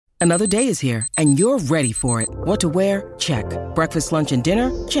Another day is here, and you're ready for it. What to wear? Check. Breakfast, lunch, and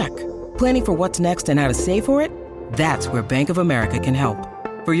dinner? Check. Planning for what's next and how to save for it? That's where Bank of America can help.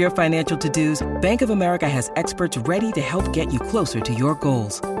 For your financial to-dos, Bank of America has experts ready to help get you closer to your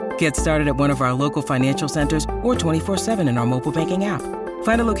goals. Get started at one of our local financial centers or 24/7 in our mobile banking app.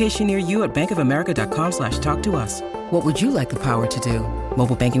 Find a location near you at bankofamerica.com/talktous. What would you like the power to do?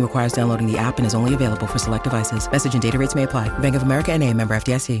 Mobile banking requires downloading the app and is only available for select devices. Message and data rates may apply. Bank of America N.A., member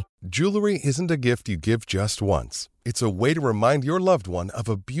FDIC. Jewelry isn't a gift you give just once. It's a way to remind your loved one of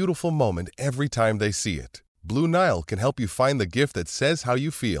a beautiful moment every time they see it. Blue Nile can help you find the gift that says how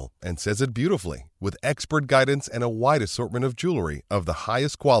you feel and says it beautifully, with expert guidance and a wide assortment of jewelry of the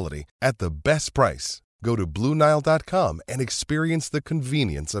highest quality at the best price. Go to BlueNile.com and experience the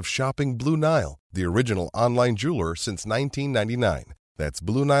convenience of shopping Blue Nile, the original online jeweler since 1999. That's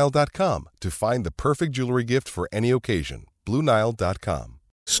BlueNile.com to find the perfect jewelry gift for any occasion. BlueNile.com.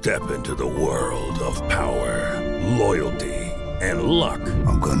 Step into the world of power, loyalty, and luck.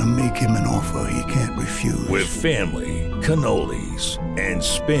 I'm gonna make him an offer he can't refuse. With family, cannolis, and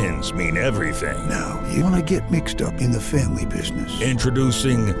spins mean everything. Now, you wanna get mixed up in the family business.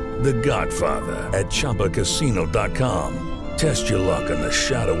 Introducing The Godfather at ChumbaCasino.com. Test your luck in the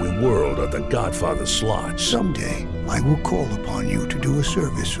shadowy world of The Godfather slot. Someday, I will call upon you to do a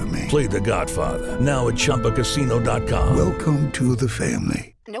service for me. Play The Godfather now at ChumbaCasino.com. Welcome to the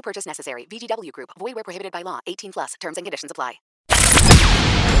family. No purchase necessary. VGW Group. Void where prohibited by law. 18+. Terms and conditions apply.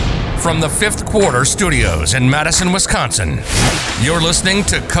 From the Fifth Quarter Studios in Madison, Wisconsin, you're listening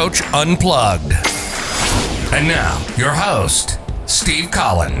to Coach Unplugged. And now, your host, Steve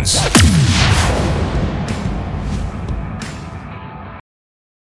Collins.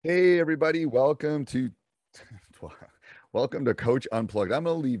 Hey, everybody. Welcome to Coach Unplugged. I'm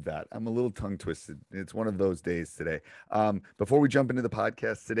going to leave that. I'm a little tongue twisted. It's one of those days today. Before we jump into the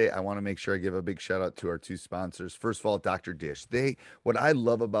podcast today, I want to make sure I give a big shout out to our two sponsors. First of all, Dr. Dish. What I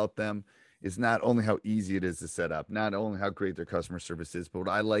love about them is not only how easy it is to set up, not only how great their customer service is, but what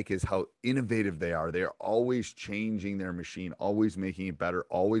I like is how innovative they are. They are always changing their machine, always making it better,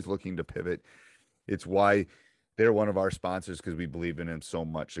 always looking to pivot. It's why they're one of our sponsors, because we believe in them so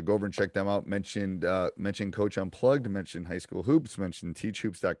much. So go over and check them out. Mention Coach Unplugged, mention High School Hoops, mention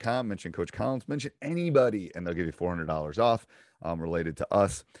teachhoops.com, mention Coach Collins, mention anybody, and they'll give you $400 off related to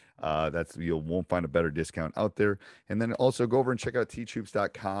us. You won't find a better discount out there. And then also go over and check out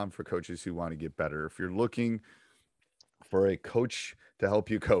teachhoops.com for coaches who want to get better. If you're looking for a coach to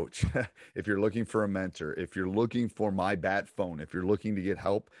help you coach, if you're looking for a mentor, if you're looking for my bat phone, if you're looking to get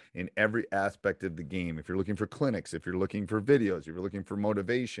help in every aspect of the game, if you're looking for clinics, if you're looking for videos, if you're looking for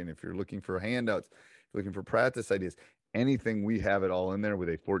motivation, if you're looking for handouts, if you're looking for practice ideas, anything, we have it all in there with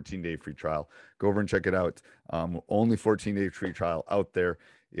a 14-day free trial. Go over and check it out. Only 14-day free trial out there.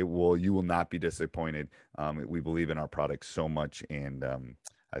 You will not be disappointed. We believe in our products so much, and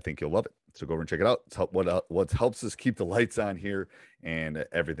I think you'll love it. So go over and check it out. It's what helps us keep the lights on here and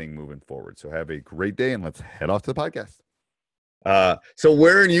everything moving forward. So have a great day, and let's head off to the podcast. So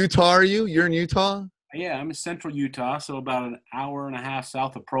where in Utah are you? You're in Utah? Yeah, I'm in central Utah, so about an hour and a half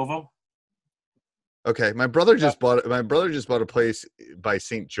south of Provo. Okay, my brother just bought a place by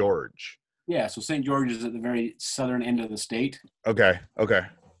St. George. Yeah, so St. George is at the very southern end of the state. Okay.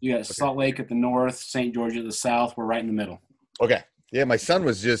 You got Salt Lake at the north, St. George at the south. We're right in the middle. Okay. Yeah, my son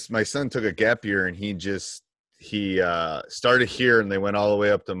took a gap year, and he started here, and they went all the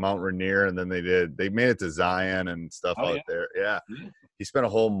way up to Mount Rainier, and then they made it to Zion and stuff there. Yeah. He spent a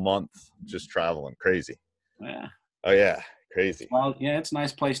whole month just traveling. Crazy. Yeah. Oh yeah. Crazy. Well, yeah, it's a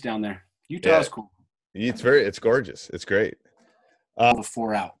nice place down there. Utah's cool. It's gorgeous. It's great.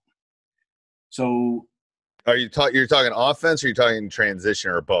 4 out. So you're talking offense, or you're talking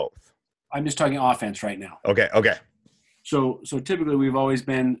transition, or both? I'm just talking offense right now. Okay. So typically we've always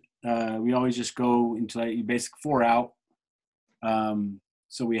been we always just go into like basic 4 out.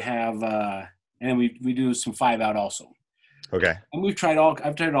 So we have and then we do some 5 out also. Okay. And I've tried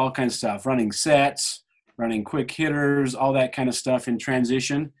all kinds of stuff, running sets, running quick hitters, all that kind of stuff in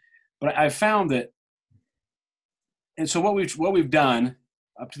transition. But I found that, and so what we've done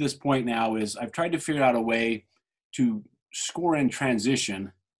up to this point now is I've tried to figure out a way to score in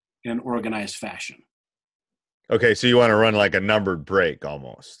transition in an organized fashion. Okay, so you want to run like a numbered break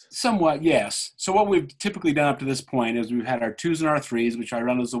almost. Somewhat, yes. So what we've typically done up to this point is we've had our 2s and our 3s, which I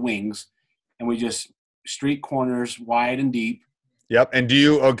run as the wings, and we just streak corners wide and deep. Yep. And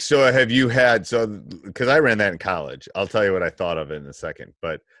because I ran that in college. I'll tell you what I thought of it in a second.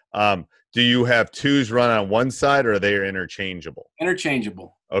 But do you have 2s run on one side, or are they interchangeable?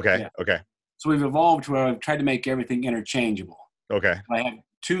 Interchangeable. Okay. Yeah. Okay. So we've evolved to where I've tried to make everything interchangeable. Okay. I have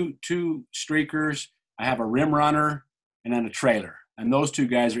two streakers. I have a rim runner and then a trailer, and those two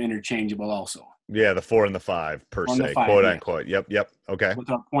guys are interchangeable also. Yeah, the 4 and the 5 per se, five, quote yeah. unquote. Yep. Okay. With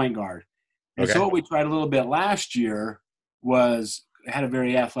our point guard. And Okay. so what we tried a little bit last year was had a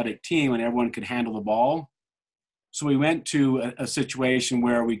very athletic team and everyone could handle the ball. So we went to a situation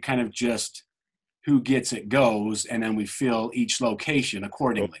where we kind of just who gets it goes, and then we fill each location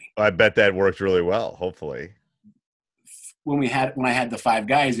accordingly. I bet that worked really well, hopefully. When I had the 5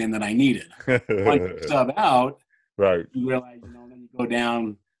 guys in that I needed. Once you sub out, Right. you realize, then you go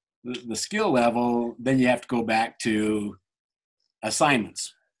down the skill level, then you have to go back to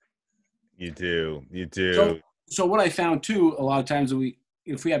assignments. You do. So what I found too, a lot of times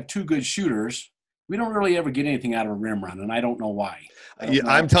if we have 2 good shooters, we don't really ever get anything out of a rim run, and I don't know why.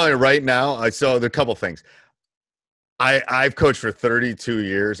 I'm telling you right now, so there are a couple things. I've coached for 32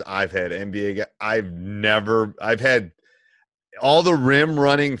 years. I've had NBA guys. I've had all the rim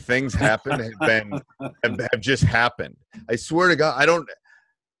running things happen have just happened. I swear to God, I don't.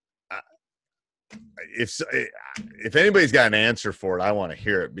 If anybody's got an answer for it, I want to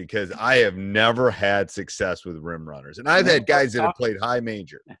hear it, because I have never had success with rim runners, and I've had guys that have played high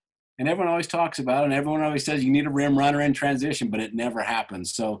major. And everyone always talks about it, and everyone always says you need a rim runner in transition, but it never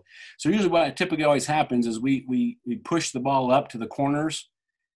happens. So usually what typically always happens is we push the ball up to the corners.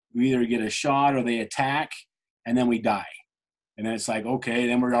 We either get a shot or they attack, and then we die. And then it's like, okay,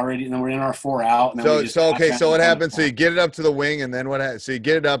 then we're in our 4 out. And then So what happens? So you get it up to the wing, and then what happens? So you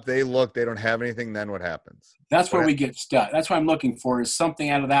get it up, they look, they don't have anything, then what happens? That's where we get stuck. That's what I'm looking for, is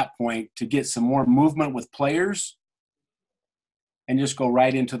something out of that point to get some more movement with players and just go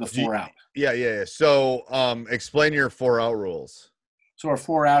right into the 4 out. Yeah. So explain your 4 out rules. So our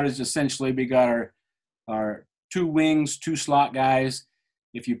 4 out is essentially we got our 2 wings, 2 slot guys.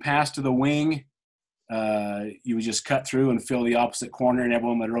 If you pass to the wing, you would just cut through and fill the opposite corner, and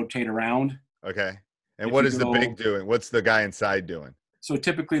everyone would rotate around. Okay. And what is the big doing? What's the guy inside doing? So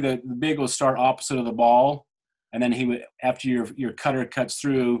typically the big will start opposite of the ball, and then he would, after your cutter cuts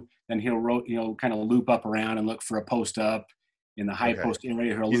through, then he'll kind of loop up around and look for a post up in the high post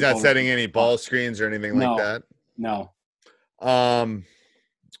area. He's not setting any ball screens or anything like that? No.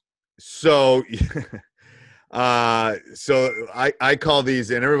 So I call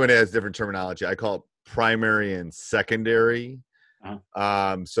these, and everyone has different terminology. I call it primary and secondary.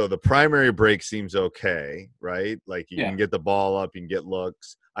 So the primary break seems okay, right? Like you can get the ball up, you can get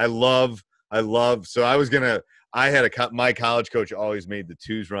looks. My college coach always made the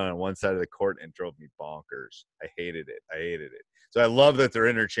 2s run on one side of the court and drove me bonkers. I hated it. So I love that they're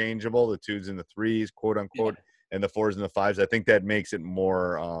interchangeable, the 2s and the 3s, quote unquote, and the 4s and the 5s. I think that makes it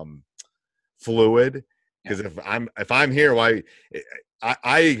more fluid. Because if I'm here, I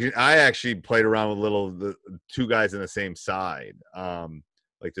actually played around with the 2 guys on the same side,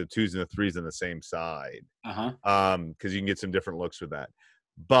 like the 2s and the 3s on the same side, because you can get some different looks with that.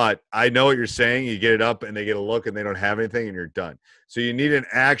 But I know what you're saying. You get it up, and they get a look, and they don't have anything, and you're done. So you need an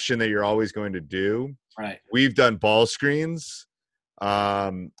action that you're always going to do. Right. We've done ball screens.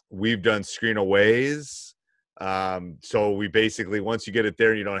 We've done screen aways. So we basically, once you get it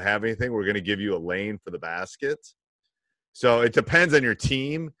there and you don't have anything, we're going to give you a lane for the basket. So it depends on your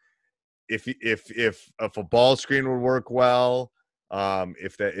team. If a ball screen would work well,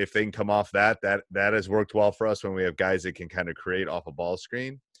 if they can come off that has worked well for us when we have guys that can kind of create off a ball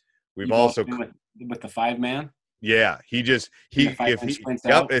screen. We've also with the 5-man. Yeah, if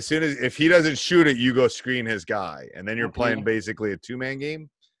he doesn't shoot it, you go screen his guy, and then you're playing basically a 2-man game.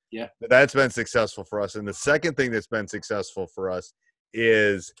 Yeah, that's been successful for us. And the second thing that's been successful for us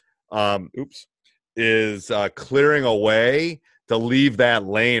is clearing away to leave that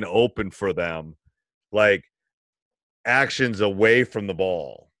lane open for them, like actions away from the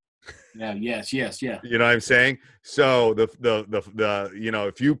ball. Yeah. Yes. Yeah. You know what I'm saying? So the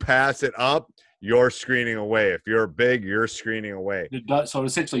if you pass it up, you're screening away. If you're big, you're screening away. So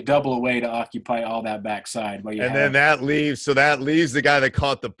essentially double away to occupy all that backside. Then that leaves the guy that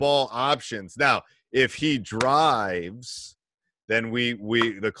caught the ball options. Now, if he drives, then we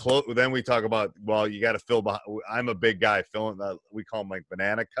talk about, well, you got to fill behind. I'm a big guy filling that. We call them like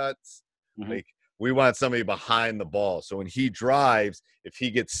banana cuts. Mm-hmm. Like we want somebody behind the ball. So when he drives, if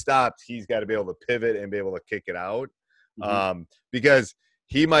he gets stopped, he's got to be able to pivot and be able to kick it out. Mm-hmm. Because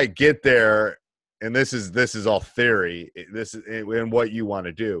he might get there. And this is all theory. This is and what you want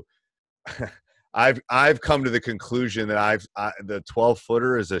to do. I've come to the conclusion that the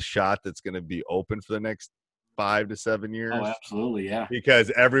 12-footer is a shot that's going to be open for the next 5 to 7 years. Oh, absolutely, yeah. Because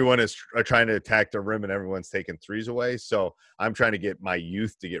everyone is trying to attack the rim and everyone's taking 3s away. So I'm trying to get my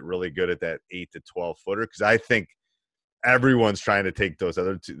youth to get really good at that 8 to 12-footer, because I think everyone's trying to take those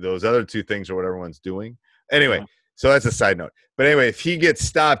other two things or what everyone's doing. Anyway, so that's a side note. But anyway, if he gets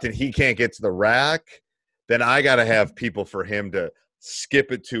stopped and he can't get to the rack, then I got to have people for him to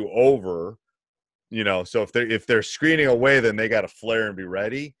skip it to over, so if they're screening away, then they got to flare and be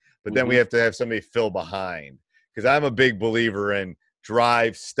ready. But then we have to have somebody fill behind, because I'm a big believer in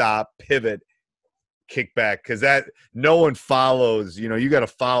drive, stop, pivot, kick back, because that no one follows. You got to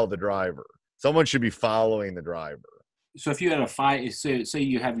follow the driver. Someone should be following the driver. So if you had a five, say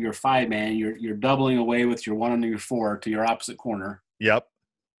you have your 5-man, you're doubling away with your 1 and your 4 to your opposite corner. Yep.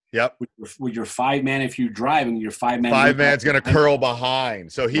 With your 5-man, if you're driving, your 5-man. 5-man's going to curl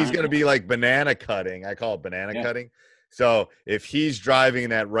behind. So he's going to be like banana cutting. I call it banana cutting. So if he's driving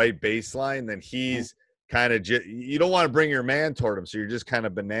that right baseline, then he's kind of you don't want to bring your man toward him. So you're just kind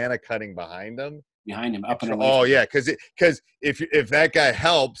of banana cutting behind him. Up and away. Oh, yeah. Because if that guy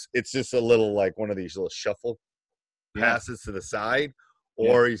helps, it's just a little like one of these little shuffle passes to the side,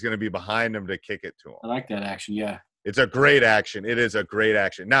 or he's going to be behind him to kick it to him. I like that action. Yeah. It's a great action. It is a great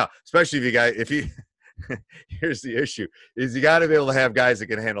action. Now, especially here's the issue, is you got to be able to have guys that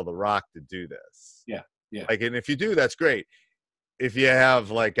can handle the rock to do this. Yeah. And if you do, that's great. If you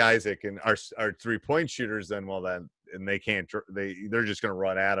have like guys that are 3-point shooters, then and they can't, they're just going to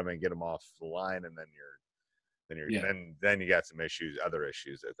run at them and get them off the line. And then you got some other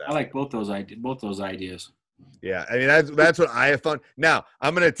issues at that. I like both those ideas. Yeah. I mean, that's what I have found. Now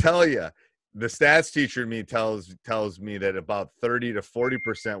I'm going to tell you, the stats teacher in me tells me that about 30 to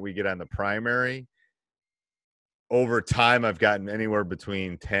 40% we get on the primary. Over time, I've gotten anywhere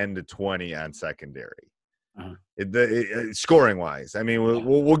between 10 to 20 on secondary. Scoring wise, I mean,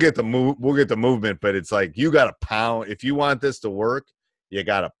 we'll get the movement, but it's like you got to pound. If you want this to work, you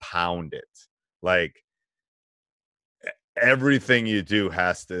got to pound it. Like everything you do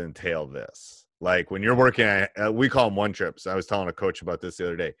has to entail this. Like when you're working, we call them one trips. I was telling a coach about this the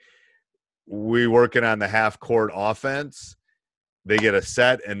other day. We working on the half court offense. They get a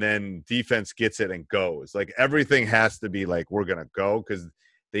set, and then defense gets it and goes. Like everything has to be like we're gonna go, because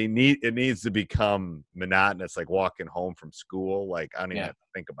it needs to become monotonous, like walking home from school. Like I don't even have to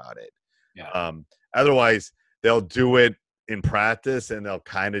think about it. Yeah. Otherwise, they'll do it in practice and they'll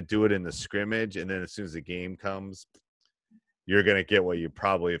kind of do it in the scrimmage, and then as soon as the game comes, you're gonna get what you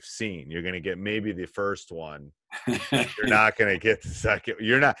probably have seen. You're gonna get maybe the first one. You're not gonna get the second.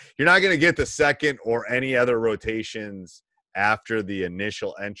 You're not gonna get the second or any other rotations after the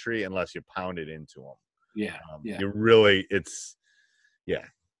initial entry unless you pound it into them. You really, I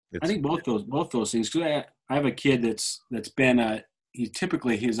think both those things. Cause I have a kid that's been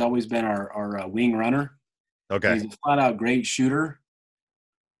he's always been our wing runner. Okay. He's a flat out great shooter,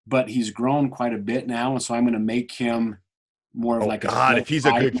 but he's grown quite a bit now, and so I'm going to make him more of like God, if he's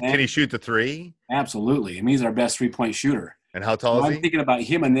can he shoot the 3? Absolutely. I mean, he's our best 3-point shooter. And how tall is he? I'm thinking about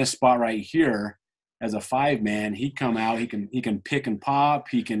him in this spot right here. As a 5-man, he come out. He can pick and pop.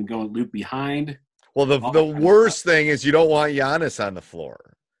 He can go and loop behind. Well, the worst thing is you don't want Giannis on the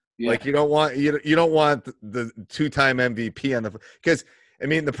floor. Yeah. Like you don't want the 2-time MVP on the, because I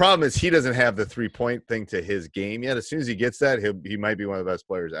mean the problem is he doesn't have the 3-point thing to his game yet. As soon as he gets that, he might be one of the best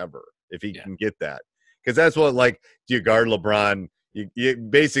players ever if he can get that. Because that's what, like, do you guard LeBron? You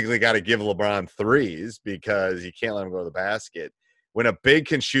basically got to give LeBron threes because you can't let him go to the basket. When a big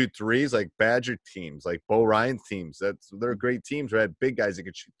can shoot threes, like Badger teams, like Bo Ryan's teams, they're great teams. Right, big guys that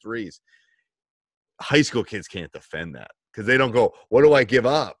can shoot threes. High school kids can't defend that because they don't go, what do I give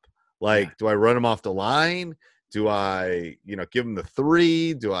up? Like, do I run him off the line? Do I, give him the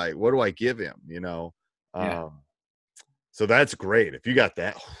 3? What do I give him? So that's great. If you got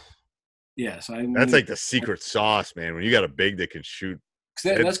that, yes, that's like the secret sauce, man. When you got a big that can shoot,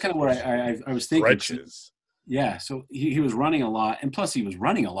 that's kind of what I was thinking. Stretches. Yeah, so he was running a lot, and plus he was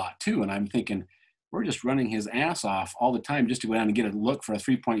running a lot too. And I'm thinking, we're just running his ass off all the time just to go down and get a look for a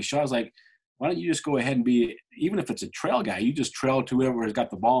 3-point shot. I was like, why don't you just go ahead and be, even if it's a trail guy, you just trail to whoever has got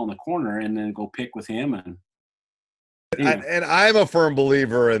the ball in the corner and then go pick with him. And I'm a firm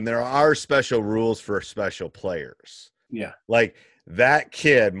believer, and there are special rules for special players. Yeah. Like that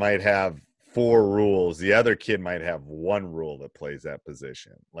kid might have 4 rules. The other kid might have 1 rule that plays that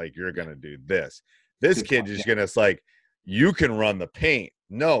position. Like you're going to do this. This kid is going to, like, you can run the paint.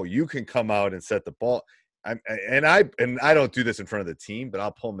 No, you can come out and set the ball. And I don't do this in front of the team, but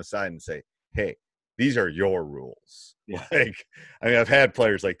I'll pull them aside and say, hey, these are your rules. Yeah. Like, I mean, I've had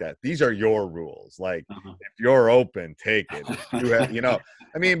players like that. These are your rules. Like, if you're open, take it. You have,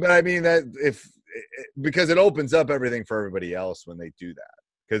 that because it opens up everything for everybody else when they do that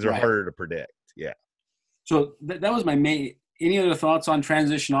because they're harder to predict. Yeah. So that was my main. Any other thoughts on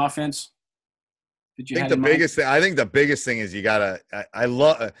transition offense? that you had in mind? I think the biggest thing is you gotta. I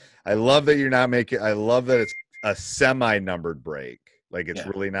love that you're not making. I love that it's a semi-numbered break. Like it's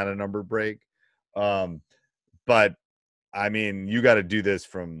really not a numbered break. But I mean, you got to do this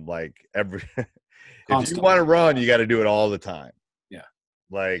from like every. If you want to run, you got to do it all the time. Yeah.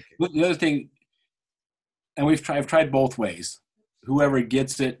 Like the other thing, and I've tried both ways. Whoever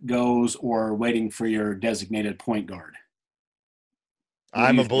gets it goes, or waiting for your designated point guard.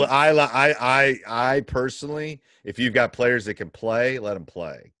 I personally, if you've got players that can play, let them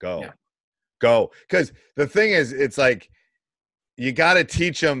play. Go. Because the thing is, it's like you got to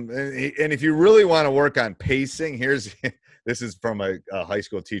teach them. And if you really want to work on pacing, this is from a high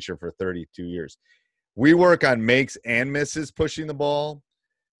school teacher for 32 years. We work on makes and misses pushing the ball,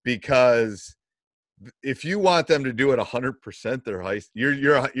 because if you want them to do it 100%, they're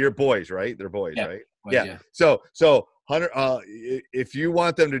you're boys, right? They're boys, right? Yeah. So 100. If you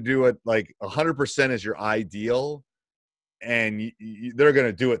want them to do it like 100% is your ideal, and they're going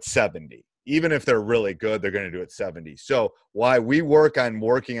to do it 70. Even if they're really good, they're going to do it 70. So why we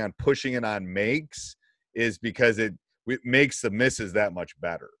working on pushing it on makes is because it makes the misses that much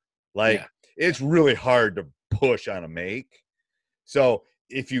better. Like it's really hard to push on a make. So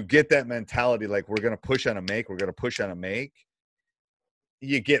if you get that mentality, like we're going to push on a make,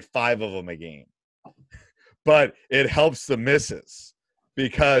 you get 5 of them a game. But it helps the misses,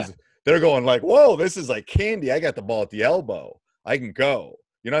 because they're going like, whoa, this is like candy. I got the ball at the elbow. I can go.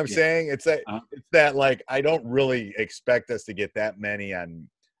 You know what I'm saying? It's that like, I don't really expect us to get that many on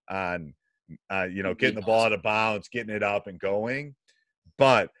getting the ball out of bounds, getting it up and going.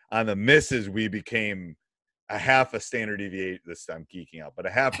 But on the misses, we became a half a standard deviation. This I'm geeking out, but a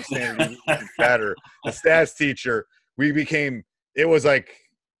half a standard deviation better. The stats teacher, it was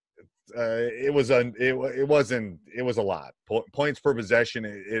a lot. Points per possession,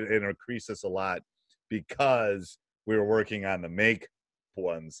 it increased us a lot, because we were working on the make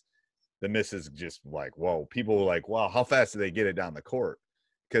ones. The misses just like, whoa. People were like, wow, how fast did they get it down the court?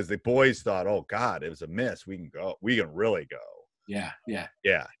 Because the boys thought, oh God, it was a miss. We can really go. Yeah.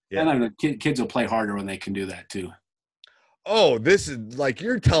 And I know kids will play harder when they can do that too. Oh, this is like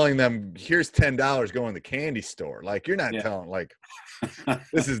you're telling them, here's $10, go in the candy store. Like you're not telling, like,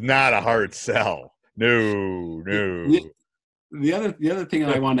 this is not a hard sell. No. The other thing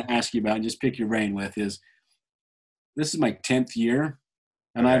I wanted to ask you about and just pick your brain with is, this is my 10th year,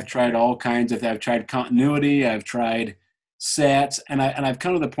 and I've tried all kinds of. I've tried continuity. I've tried sets, and I've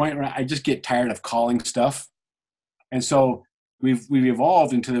come to the point where I just get tired of calling stuff, and so we've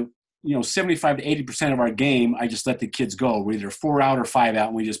evolved into 75 to 80% of our game. I just let the kids go. We're either 4 out or 5 out,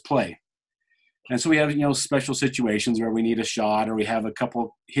 and we just play. And so we have special situations where we need a shot, or we have a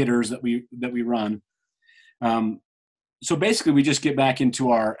couple hitters that we run. So basically, we just get back into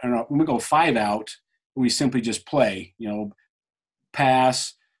when we go 5 out, we simply just play.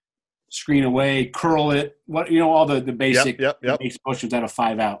 Pass, screen away, curl it. All the basic basic motions out of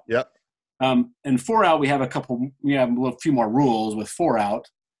 5 out. Yep. And 4 out, we have a few more rules with 4 out.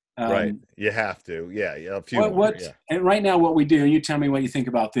 Right. You have to. Yeah. A few. And right now, what we do, and you tell me what you think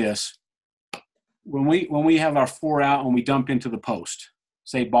about this. When we have our 4 out and we dump into the post,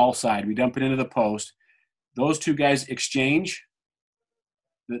 say ball side, we dump it into the post. Those two guys exchange.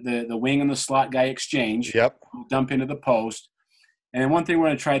 The wing and the slot guy exchange. Yep. We'll dump into the post. And then one thing we're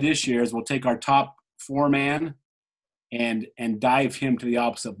going to try this year is we'll take our top 4-man and dive him to the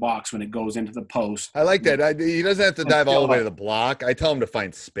opposite box when it goes into the post. I like that. He doesn't have to dive all the way to the block. I tell him to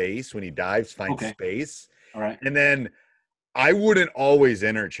find space when he dives. Find space. All right. And then I wouldn't always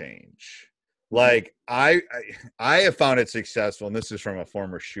interchange. Like I have found it successful, and this is from a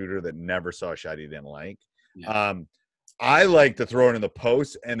former shooter that never saw a shot he didn't like. Yeah. I like to throw it in the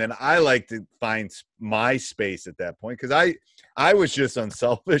post, and then I like to find my space at that point, because I was just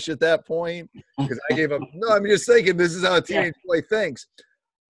unselfish at that point, because I gave up. No, I'm just thinking this is how a teenage boy thinks.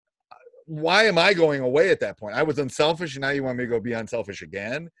 Why am I going away at that point? I was unselfish, and now you want me to go be unselfish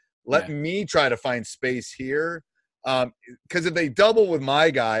again? Let me try to find space here. Because if they double with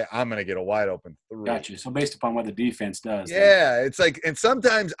my guy, I'm going to get a wide open 3. Gotcha. So based upon what the defense does. Yeah, it's like, and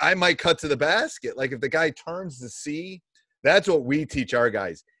sometimes I might cut to the basket. Like if the guy turns to C, that's what we teach our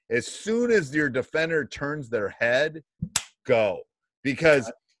guys. As soon as your defender turns their head, go.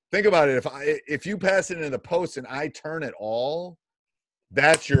 Because think about it. If you pass it into the post and I turn it all, we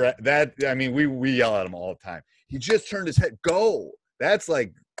yell at him all the time. He just turned his head. Go. That's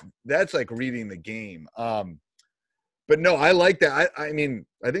like reading the game. But no, I like that. I mean,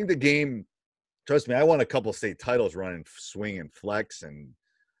 I think the game, trust me, I won a couple state titles running swing and flex. And,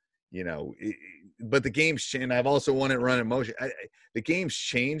 but the game's changed. And I've also won it running motion. The game's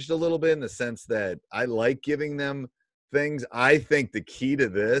changed a little bit in the sense that I like giving them things. I think the key to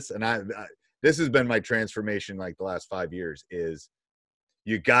this, and this has been my transformation like the last 5 years, is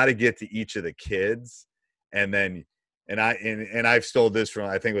you got to get to each of the kids, and then I've stole this from,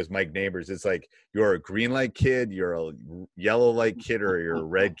 I think it was Mike Neighbors. It's like, you're a green light kid, you're a yellow light kid, or you're a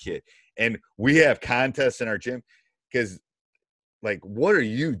red kid. And we have contests in our gym because, like, what are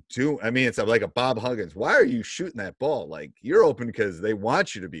you doing? I mean, it's like a Bob Huggins. Why are you shooting that ball? Like, you're open because they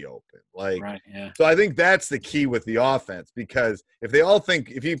want you to be open. Like, right, yeah. So I think that's the key with the offense, because if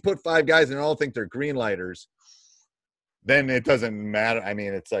you put 5 guys and they all think they're green lighters, then it doesn't matter. I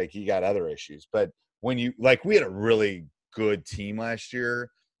mean, it's like you got other issues. But when we had a really good team last year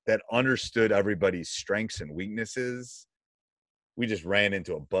that understood everybody's strengths and weaknesses. We just ran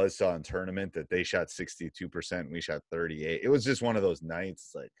into a buzzsaw in tournament that they shot 62% and we shot 38%. It was just one of those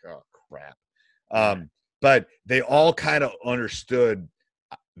nights like, oh crap. But they all kind of understood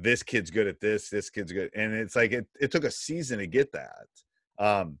this kid's good at this kid's good. And it's like, it took a season to get that.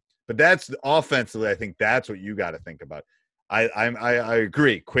 But that's offensively, I think that's what you got to think about. I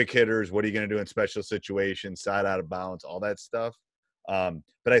agree. Quick hitters. What are you going to do in special situations? Side out of bounds, all that stuff.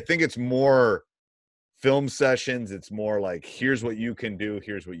 But I think it's more film sessions. It's more like, here's what you can do.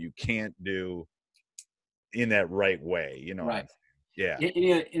 Here's what you can't do in that right way. Right. Yeah.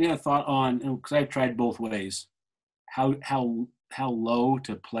 Any thought on, because I've tried both ways, how low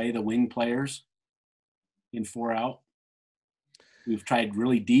to play the wing players in 4 out? We've tried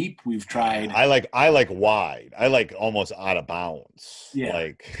really deep. We've tried. I like wide. I like almost out of bounds. Yeah.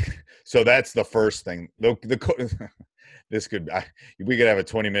 So that's the first thing. We could have a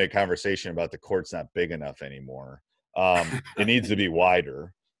 20-minute conversation about the court's not big enough anymore. It needs to be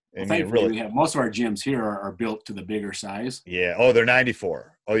wider. Well, thankfully, we have most of our gyms here are built to the bigger size. Yeah. Oh, they're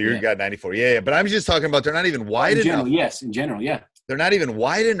 94. Oh, you got 94. Yeah. But I'm just talking about they're not even wide enough. Yes, in general, yeah. They're not even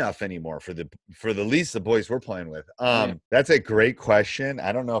wide enough anymore for the least the boys we're playing with. That's a great question.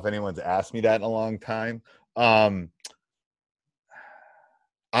 I don't know if anyone's asked me that in a long time. I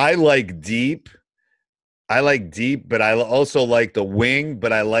like deep, but I also like the wing,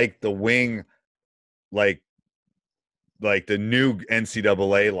 but I like the wing like the new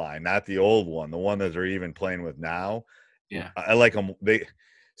NCAA line, not the old one, the one that they're even playing with now. Yeah. I like them.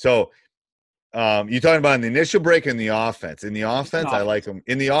 You're talking about in the initial break and the offense. In the offense, I like them.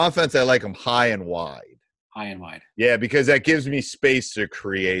 In the offense, I like them high and wide. High and wide. Yeah, because that gives me space to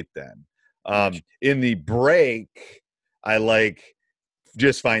create them. In the break, I like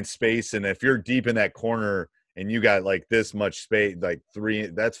just find space. And if you're deep in that corner and you got like this much space, like 3,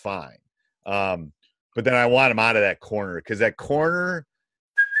 that's fine. But then I want them out of that corner, because that corner.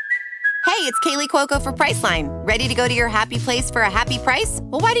 Hey, it's Kaylee Cuoco for Priceline. Ready to go to your happy place for a happy price?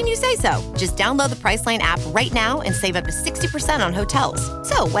 Well, why didn't you say so? Just download the Priceline app right now and save up to 60% on hotels.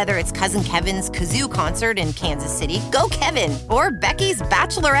 So whether it's Cousin Kevin's Kazoo Concert in Kansas City, go Kevin, or Becky's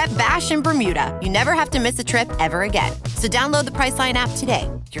Bachelorette Bash in Bermuda, you never have to miss a trip ever again. So download the Priceline app today.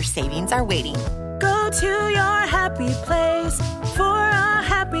 Your savings are waiting. Go to your happy place for a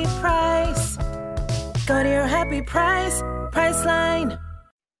happy price. Go to your happy price, Priceline.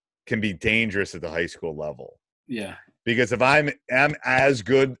 Can be dangerous at the high school level. Yeah. Because if I'm as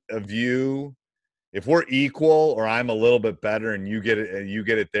good of you, if we're equal or I'm a little bit better and you get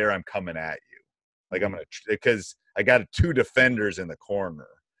it there, I'm coming at you. Like because I got 2 defenders in the corner.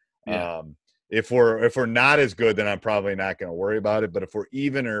 Yeah. If we're not as good, then I'm probably not going to worry about it. But if we're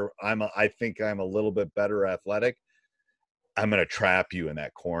even, or I think I'm a little bit better athletic, I'm going to trap you in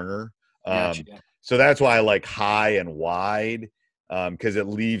that corner. So that's why I like high and wide. Because it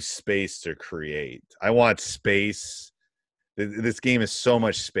leaves space to create. I want space. This game is so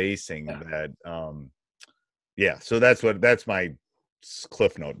much spacing that, So that's my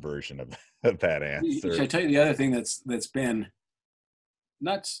Cliff Note version of that answer. Should I tell you the other thing that's been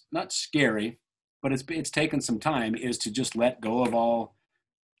not scary, but it's taken some time, is to just let go of all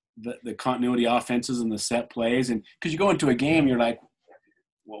the continuity offenses and the set plays, and because you go into a game, you're like,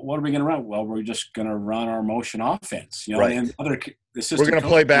 well, what are we going to run? Well, we're just going to run our motion offense, right. And we're going to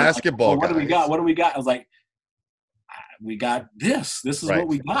play basketball. Like, well, what do we got? I was like, we got this. This is what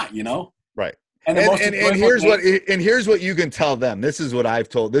we got, Right. And here's what you can tell them. This is what I've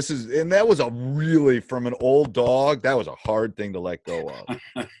told. That was from an old dog. That was a hard thing to let go of.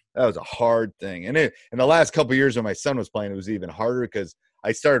 That was a hard thing. And in the last couple of years when my son was playing, it was even harder because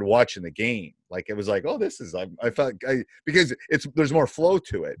I started watching the game. Like, it was like, oh, this is, I felt, because there's more flow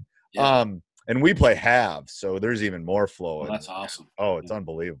to it. Yeah. And we play halves, so there's even more flow. Well, that's awesome. Oh, it's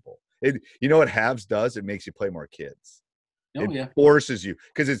unbelievable. You know what halves does? It makes you play more kids. It forces you,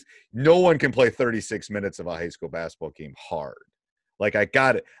 because no one can play 36 minutes of a high school basketball game hard. Like I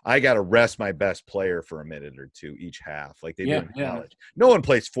got to rest my best player for a minute or two each half, like they do in college. No one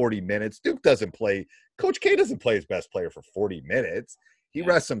plays 40 minutes. Duke doesn't play. Coach K doesn't play his best player for 40 minutes. He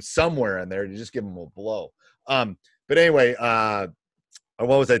rests them somewhere in there to just give them a blow. But anyway, what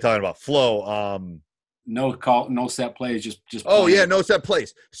was I talking about? Flow. No set plays. Just. Oh yeah, no set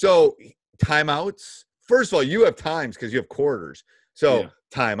plays. So timeouts. First of all, you have times because you have quarters. So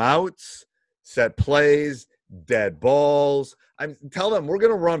timeouts, set plays, dead balls. Tell them we're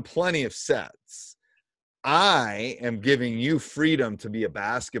going to run plenty of sets. I am giving you freedom to be a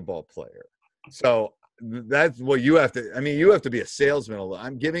basketball player. So that's what you have to. I mean, you have to be a salesman.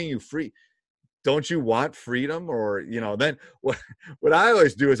 I'm giving you free. Don't you want freedom? Or, then what I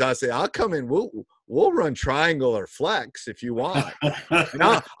always do is I say, I'll come in. We'll run triangle or flex if you want. And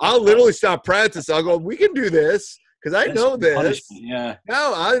I'll literally stop practice. I'll go, we can do this because I know this. Yeah.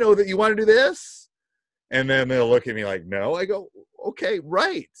 No, I know that you want to do this. And then they'll look at me like, no. I go, okay,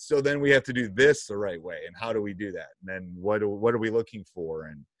 right. So then we have to do this the right way. And how do we do that? And then what are we looking for?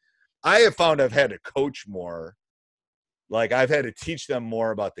 And I have found I've had to coach more. Like I've had to teach them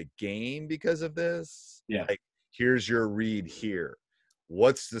more about the game because of this. Yeah. Like, here's your read here.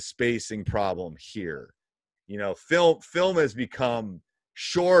 What's the spacing problem here? Film has become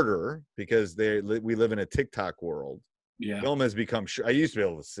shorter because we live in a TikTok world. Yeah. Film has become I used to be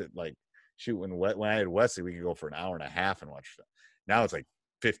able to shoot when I had Wesley, we could go for an hour and a half and watch film. Now it's like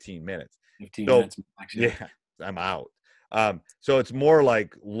 15 minutes. 15 minutes. Yeah, I'm out. So it's more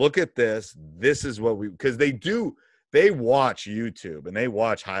like, look at this. This is what because they watch YouTube and they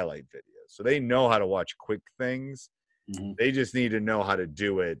watch highlight videos. So they know how to watch quick things. Mm-hmm. They just need to know how to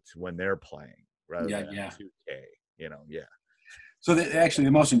do it when they're playing rather than 2K, So actually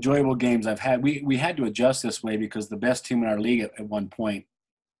the most enjoyable games I've had, we had to adjust this way because the best team in our league at one point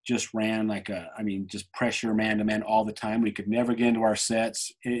just ran just pressure man-to-man all the time. We could never get into our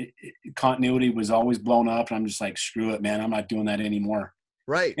sets. Continuity was always blown up, and I'm just like, screw it, man. I'm not doing that anymore.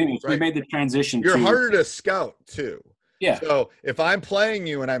 Right. Anyways, right. We made the transition. You're harder to scout, too. Yeah. So if I'm playing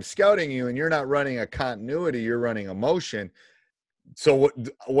you and I'm scouting you and you're not running a continuity, you're running a motion. So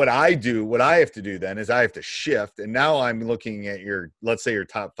what I have to do then is I have to shift. And now I'm looking at let's say your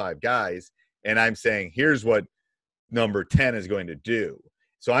top 5 guys, and I'm saying, here's what number 10 is going to do.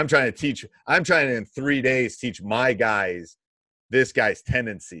 So I'm trying to in 3 days teach my guys this guy's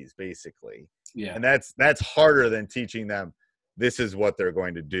tendencies, basically. Yeah. And that's harder than teaching them this is what they're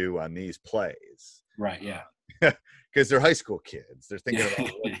going to do on these plays. Right, yeah. Because they're high school kids. They're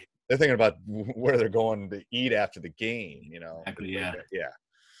thinking about where they're going to eat after the game, Exactly, yeah. Yeah.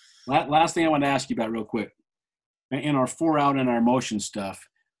 Last thing I want to ask you about real quick. In our 4-out and our motion stuff,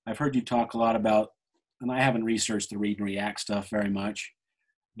 I've heard you talk a lot about, and I haven't researched the read and react stuff very much,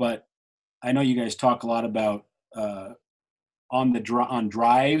 but I know you guys talk a lot about on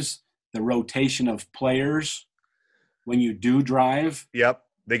drives, the rotation of players when you do drive. Yep,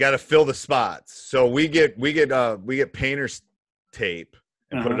 they got to fill the spots. So we get painter's tape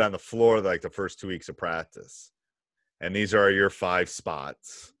and put it on the floor like the first 2 weeks of practice, and these are your 5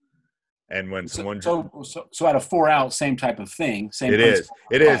 spots. And when someone so at a 4-out, same type of thing. It is.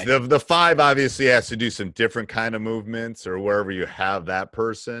 The 5 obviously has to do some different kind of movements or wherever you have that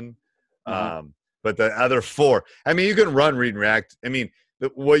person. But the other 4, I mean, you can run, read, and react. I mean,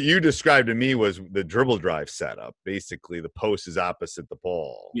 what you described to me was the dribble drive setup. Basically, the post is opposite the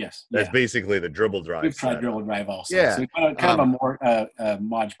ball. Yes. That's basically the dribble drive. We've tried dribble drive also. Yeah. So kind of a more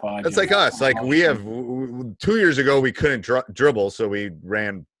Mod Podge. That's like us. Like we have 2 years ago, we couldn't dribble, so we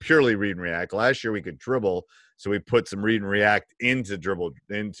ran purely read and react. Last year, we could dribble, so we put some read and react into dribble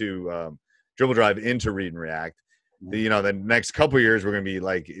drive into read and react. The next couple of years we're going to be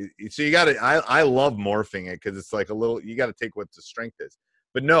like, so you got to, I love morphing it because it's like a little, you got to take what the strength is.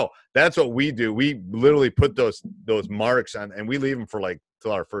 But no, that's what we do. We literally put those marks on, and we leave them for like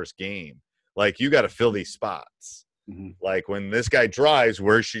till our first game. Like, you got to fill these spots. Mm-hmm. Like, when this guy drives,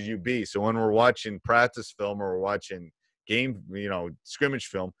 where should you be? So when we're watching practice film or we're watching game, scrimmage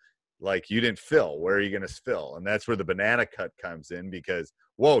film, like, you didn't fill. Where are you going to fill? And that's where the banana cut comes in, because,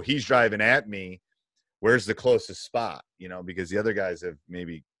 whoa, he's driving at me. Where's the closest spot? Because the other guys have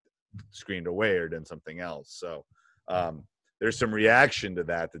maybe screened away or done something else. So there's some reaction to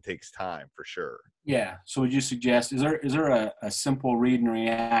that takes time for sure. Yeah. So would you suggest, is there a simple read and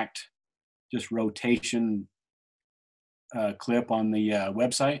react, just rotation clip on the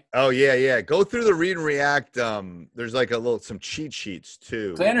website? Oh yeah. Go through the read and react. There's like some cheat sheets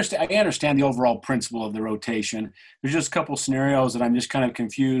too. So I understand the overall principle of the rotation. There's just a couple scenarios that I'm just kind of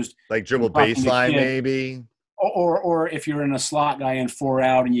confused. Like dribble baseline maybe. Or if you're in a slot guy in 4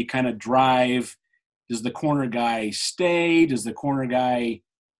 out and you kind of drive, does the corner guy stay? Does the corner guy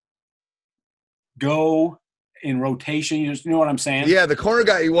go in rotation? You know what I'm saying? Yeah, the corner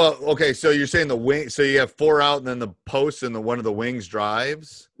guy. Well, okay, so you're saying the wing. So you have 4 out, and then the post, and one of the wings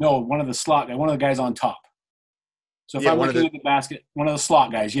drives. No, one of the slot guy, one of the guys on top. So if Yeah, I'm looking at the basket, one of the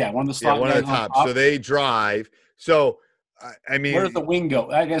slot guys, one of the slot one guys of the on top. So they drive. So I mean, where does the wing go?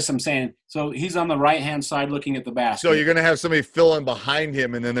 I guess I'm saying. So he's on the right hand side looking at the basket. so you're going to have somebody filling behind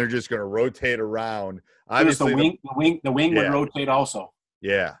him, and then they're just going to rotate around. Obviously, the wing would rotate also.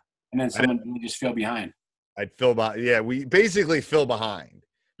 Yeah, and then someone would just fill behind. I'd fill behind. Yeah, we basically fill behind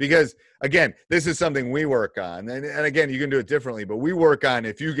because, again, this is something we work on. And again, you can do it differently, but we work on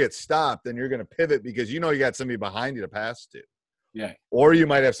if you get stopped, then you're going to pivot because you know you got somebody behind you to pass to. Yeah. Or you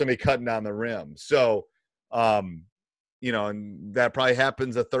might have somebody cutting down the rim. So, and that probably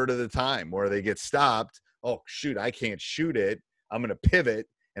happens a third of the time where they get stopped. Oh, shoot, I can't shoot it. I'm going to pivot,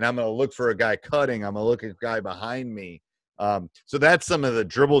 and I'm going to look for a guy cutting. I'm going to look at a guy behind me. So that's some of the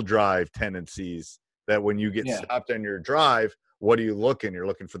dribble drive tendencies that when you get stopped on your drive, what are you looking? You're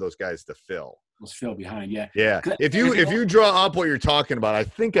looking for those guys to fill. Let's fill behind, yeah. Yeah. If you draw up what you're talking about, I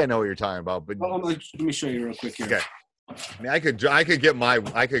think I know what you're talking about. But let me show you real quick here. Okay. I mean, I could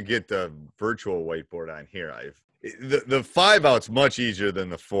get the virtual whiteboard on here. The 5 out's much easier than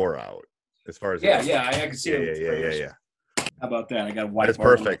the 4 out as far as I can see it. Yeah. How about that? I got a whiteboard. That's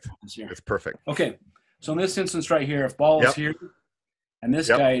perfect. It's perfect. Okay. So in this instance right here, if ball is here and this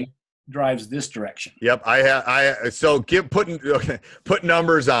guy drives this direction. Yep. Put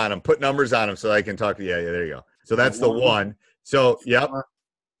numbers on them. Put numbers on them so I can talk. Yeah, there you go. So that's the 1. So,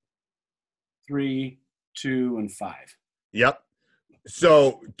 3, 2, and 5. Yep.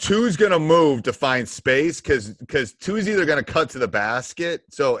 So 2's going to move to find space because 2's either going to cut to the basket.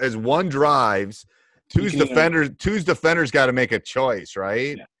 So as 1 drives, 2's defenders got to make a choice,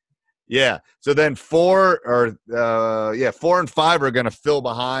 right? Yeah. So then 4 and 5 are going to fill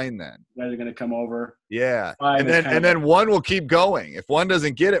behind then. They're going to come over. Yeah. And then 1 will keep going. If 1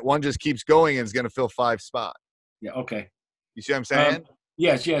 doesn't get it, 1 just keeps going and is going to fill 5 spot. Yeah. Okay. You see what I'm saying?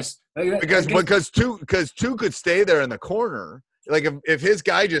 Yes. Because two could stay there in the corner. Like if his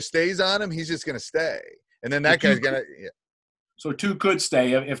guy just stays on him, he's just going to stay. And then that guy's going to So 2 could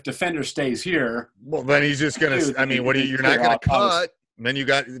stay if defender stays here. Well, then he's just going to – I mean, you're not going to cut.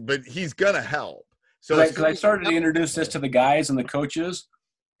 Then but he's going to help. So I started to introduce this to the guys and the coaches,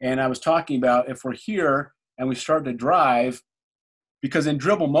 and I was talking about if we're here and we start to drive, because in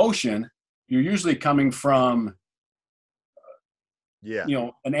dribble motion, you're usually coming from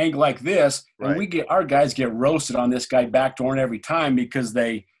an angle like this, and our guys get roasted on this guy backdooring every time because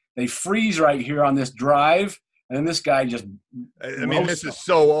they freeze right here on this drive, and then this guy just this is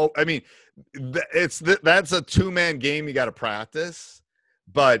so – I mean, that's a 2-man game you got to practice.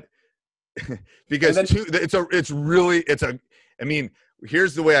 But because here's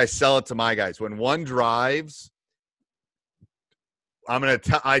the way I sell it to my guys. When 1 drives,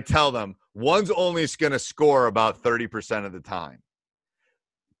 I tell them 1's only going to score about 30% of the time.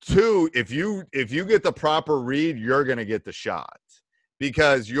 2, if you get the proper read, you're going to get the shot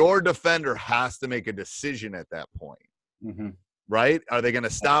because your defender has to make a decision at that point. Mm-hmm. Right? Are they going to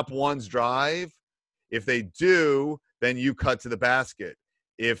stop 1's drive? If they do, then you cut to the basket.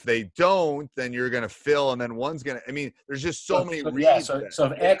 If they don't, then you're going to fill, and then 1's going to – I mean, there's just so many reasons. Yeah, so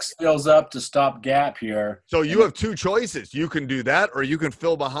if X fills up to stop gap here. So you have 2 choices. You can do that, or you can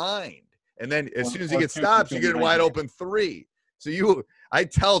fill behind. And then as soon as he gets stopped, you get a wide open 3. So I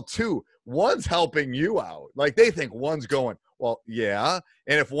tell 2, 1's helping you out. Like they think 1's going, well, yeah.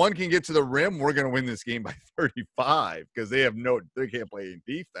 And if 1 can get to the rim, we're going to win this game by 35 because they can't play in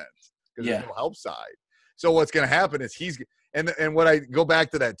defense because there's no help side. So what's going to happen is and what I go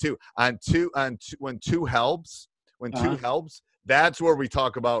back to that too when 2 helps, that's where we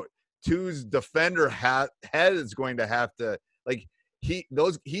talk about 2's defender head is going to have to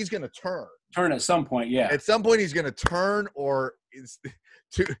he's going to turn at some point. Yeah. At some point he's going to turn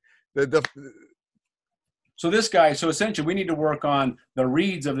So this guy, so essentially we need to work on the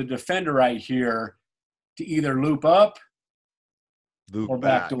reads of the defender right here to either loop up or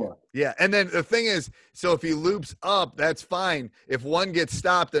backdoor. Yeah, and then the thing is, so if he loops up, that's fine. If 1 gets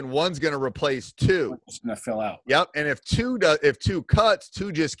stopped, then 1's going to replace 2. It's going to fill out. Yep, and if 2 cuts,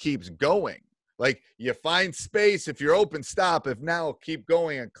 2 just keeps going. Like you find space. If you're open, stop. If now, keep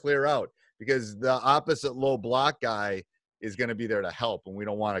going and clear out because the opposite low block guy is going to be there to help, and we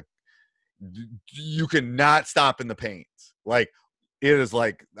don't want to. You cannot stop in the paint. Like. It is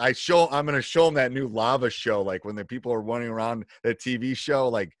like I'm going to show them that new lava show. Like when the people are running around that TV show,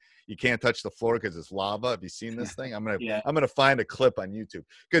 like you can't touch the floor because it's lava. Have you seen this thing? I'm Yeah. gonna find a clip on YouTube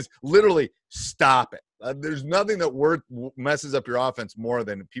because literally stop it. There's nothing that messes up your offense more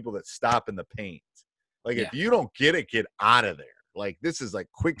than people that stop in the paint. Like if you don't get it, get out of there. Like this is like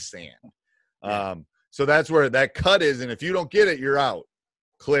quicksand. So that's where that cut is, and if you don't get it, you're out.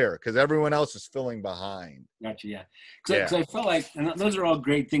 Clear, because everyone else is filling behind. Gotcha, yeah. Because I felt like, and those are all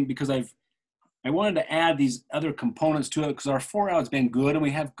great things, because I wanted to add these other components to it, because our 4-out's been good, and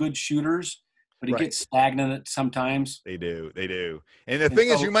we have good shooters, but it gets stagnant sometimes. They do. And the thing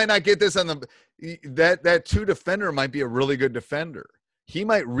is, you might not get this on that 2 defender might be a really good defender. He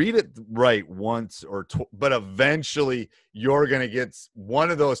might read it right once or but eventually you're going to get one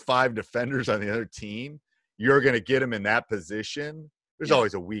of those 5 defenders on the other team. You're going to get him in that position. There's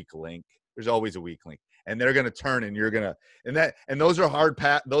always a weak link. And they're going to turn, and you're going to – and those are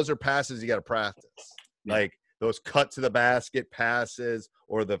those are passes you got to practice. Yeah. Like those cut to the basket passes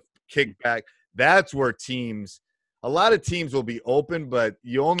or the kickback. That's where a lot of teams will be open, but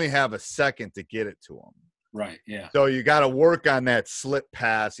you only have a second to get it to them. Right, yeah. So you got to work on that slip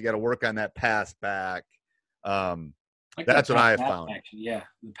pass. You got to work on that pass back. That's what I have found. Action. Yeah,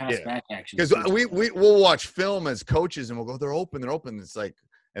 the pass back action. Because we'll watch film as coaches, and we'll go, they're open. It's like,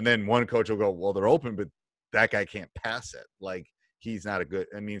 and then one coach will go, well, they're open, but that guy can't pass it. Like he's not a good.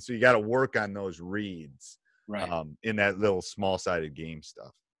 I mean, so you got to work on those reads, right? In that little small-sided game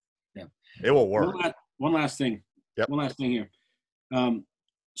stuff. Yeah, it will work. One last thing. Yep. One last thing here.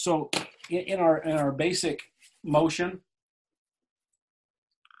 So in our basic motion,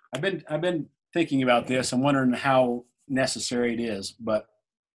 I've been thinking about this. I'm wondering how necessary it is, but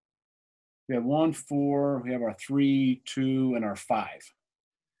we have 1, 4, we have our 3, 2, and our 5.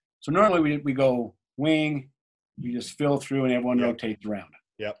 So normally we go wing, we just fill through, and everyone rotates around.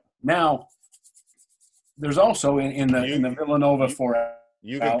 Yep. Now there's also in the Villanova 4.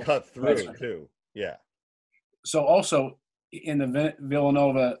 You can cut through too. Yeah. So also in the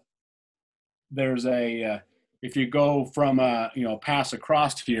Villanova, there's if you go from pass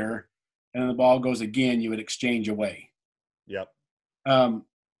across here and then the ball goes again, you would exchange away. Yep.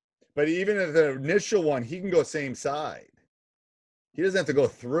 But even at the initial one, he can go same side. He doesn't have to go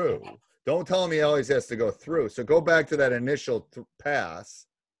through. Don't tell him he always has to go through. So go back to that initial pass.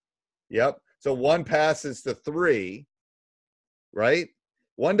 Yep. So 1 passes to 3, right?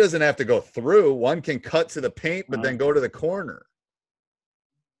 1 doesn't have to go through. 1 can cut to the paint, but then go to the corner.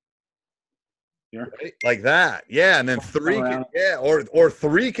 Yeah. Right? Like that. Yeah. And then 3 can, or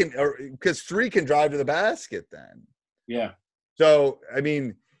 3 can, because 3 can drive to the basket then. Yeah. So, I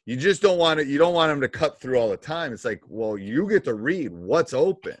mean, you just don't want it. You don't want him to cut through all the time. It's like, well, you get to read what's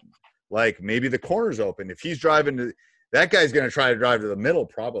open. Like maybe the corner's open. If he's driving to, that guy's going to try to drive to the middle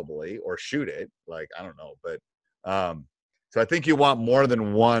probably, or shoot it. Like, I don't know. But, so I think you want more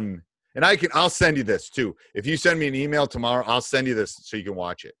than 1. And I'll send you this too. If you send me an email tomorrow, I'll send you this so you can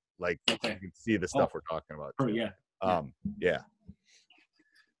watch it. Like you can see the stuff we're talking about. Oh, yeah. Yeah.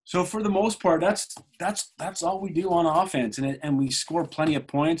 So for the most part, that's all we do on offense, and we score plenty of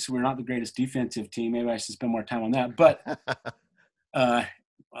points. We're not the greatest defensive team. Maybe I should spend more time on that. But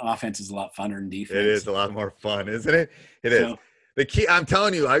offense is a lot funner than defense. It is a lot more fun, isn't it? It is. The key, I'm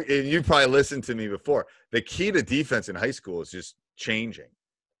telling you, you probably listened to me before. The key to defense in high school is just changing.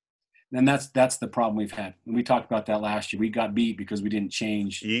 And that's the problem we've had. And we talked about that last year. We got beat because we didn't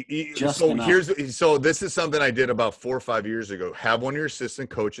change. So this is something I did about 4 or 5 years ago. Have one of your assistant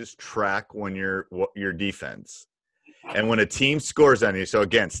coaches track your defense. And when a team scores on you, so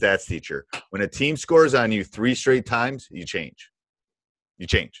again, stats teacher, when a team scores on you 3 straight times, you change.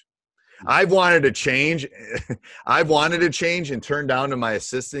 I've wanted to change and turn down to my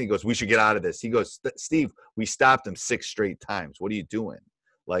assistant. He goes, we should get out of this. He goes, Steve, we stopped them 6 straight times. What are you doing?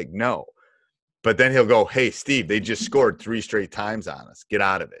 Like, no. But then he'll go, hey, Steve, they just scored 3 straight times on us. Get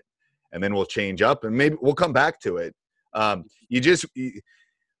out of it. And then we'll change up, and maybe we'll come back to it. I've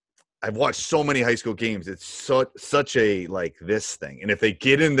watched so many high school games. It's such a like this thing. And if they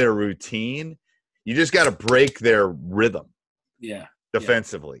get in their routine, you just got to break their rhythm. Yeah.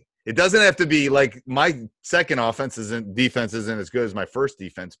 Defensively. Yeah. It doesn't have to be like my second defense isn't as good as my first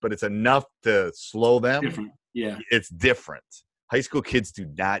defense, but it's enough to slow them. Different. Yeah. It's different. High school kids do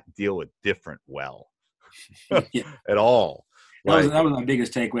not deal with different well at all. That was my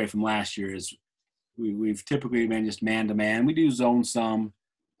biggest takeaway from last year is we've typically been just man to man. We do zone some,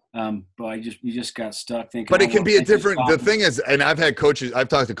 but we just got stuck thinking. But it can be a different. The thing is, and I've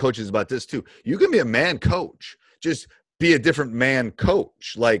talked to coaches about this too. You can be a man coach, just be a different man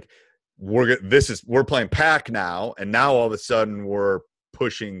coach. Like we're playing pack now, and now all of a sudden we're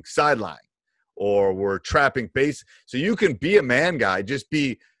pushing sideline. Or we're trapping base. So you can be a man guy, just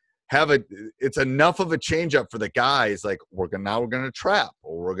be it's enough of a change up for the guys. Like we're going to trap,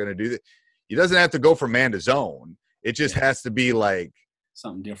 or we're going to do that. He doesn't have to go from man to zone. It just has to be like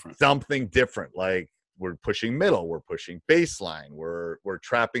something different. Like we're pushing middle, we're pushing baseline, we're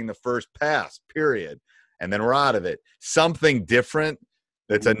trapping the first pass, period. And then we're out of it. Something different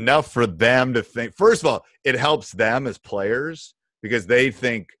that's enough for them to think. First of all, it helps them as players because they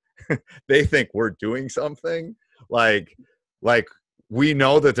think we're doing something. Like we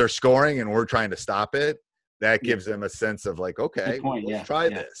know that they're scoring and we're trying to stop it. That gives them a sense of like, okay, let's try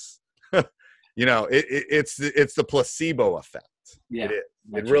this. You know, it's the placebo effect. Yeah,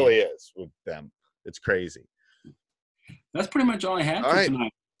 it really is with them. It's crazy. That's pretty much all I had for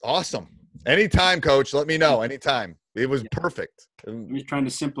tonight. Awesome. Anytime, Coach. Let me know. Anytime. It was perfect. I'm just trying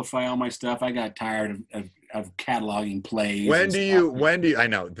to simplify all my stuff. I got tired of cataloging plays. When do you? I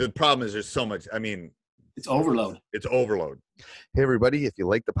know the problem is there's so much. I mean, it's overload. Hey, everybody. If you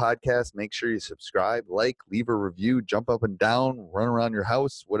like the podcast, make sure you subscribe, leave a review, jump up and down, run around your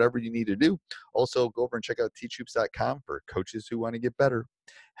house, whatever you need to do. Also, go over and check out teachhoops.com for coaches who want to get better.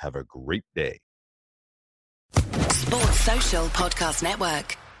 Have a great day. Sports Social Podcast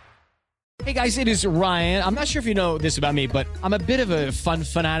Network. Hey guys, it is Ryan. I'm not sure if you know this about me, but I'm a bit of a fun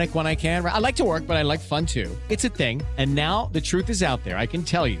fanatic when I can. I like to work, but I like fun too. It's a thing. And now the truth is out there. I can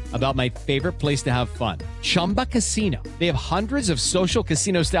tell you about my favorite place to have fun. Chumba Casino. They have hundreds of social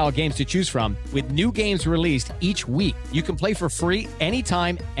casino style games to choose from with new games released each week. You can play for free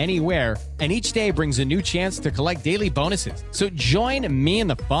anytime, anywhere. And each day brings a new chance to collect daily bonuses. So join me in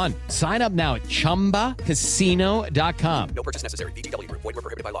the fun. Sign up now at ChumbaCasino.com. No purchase necessary. VGW Group. Void where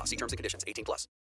prohibited by law. See terms and conditions. 18+.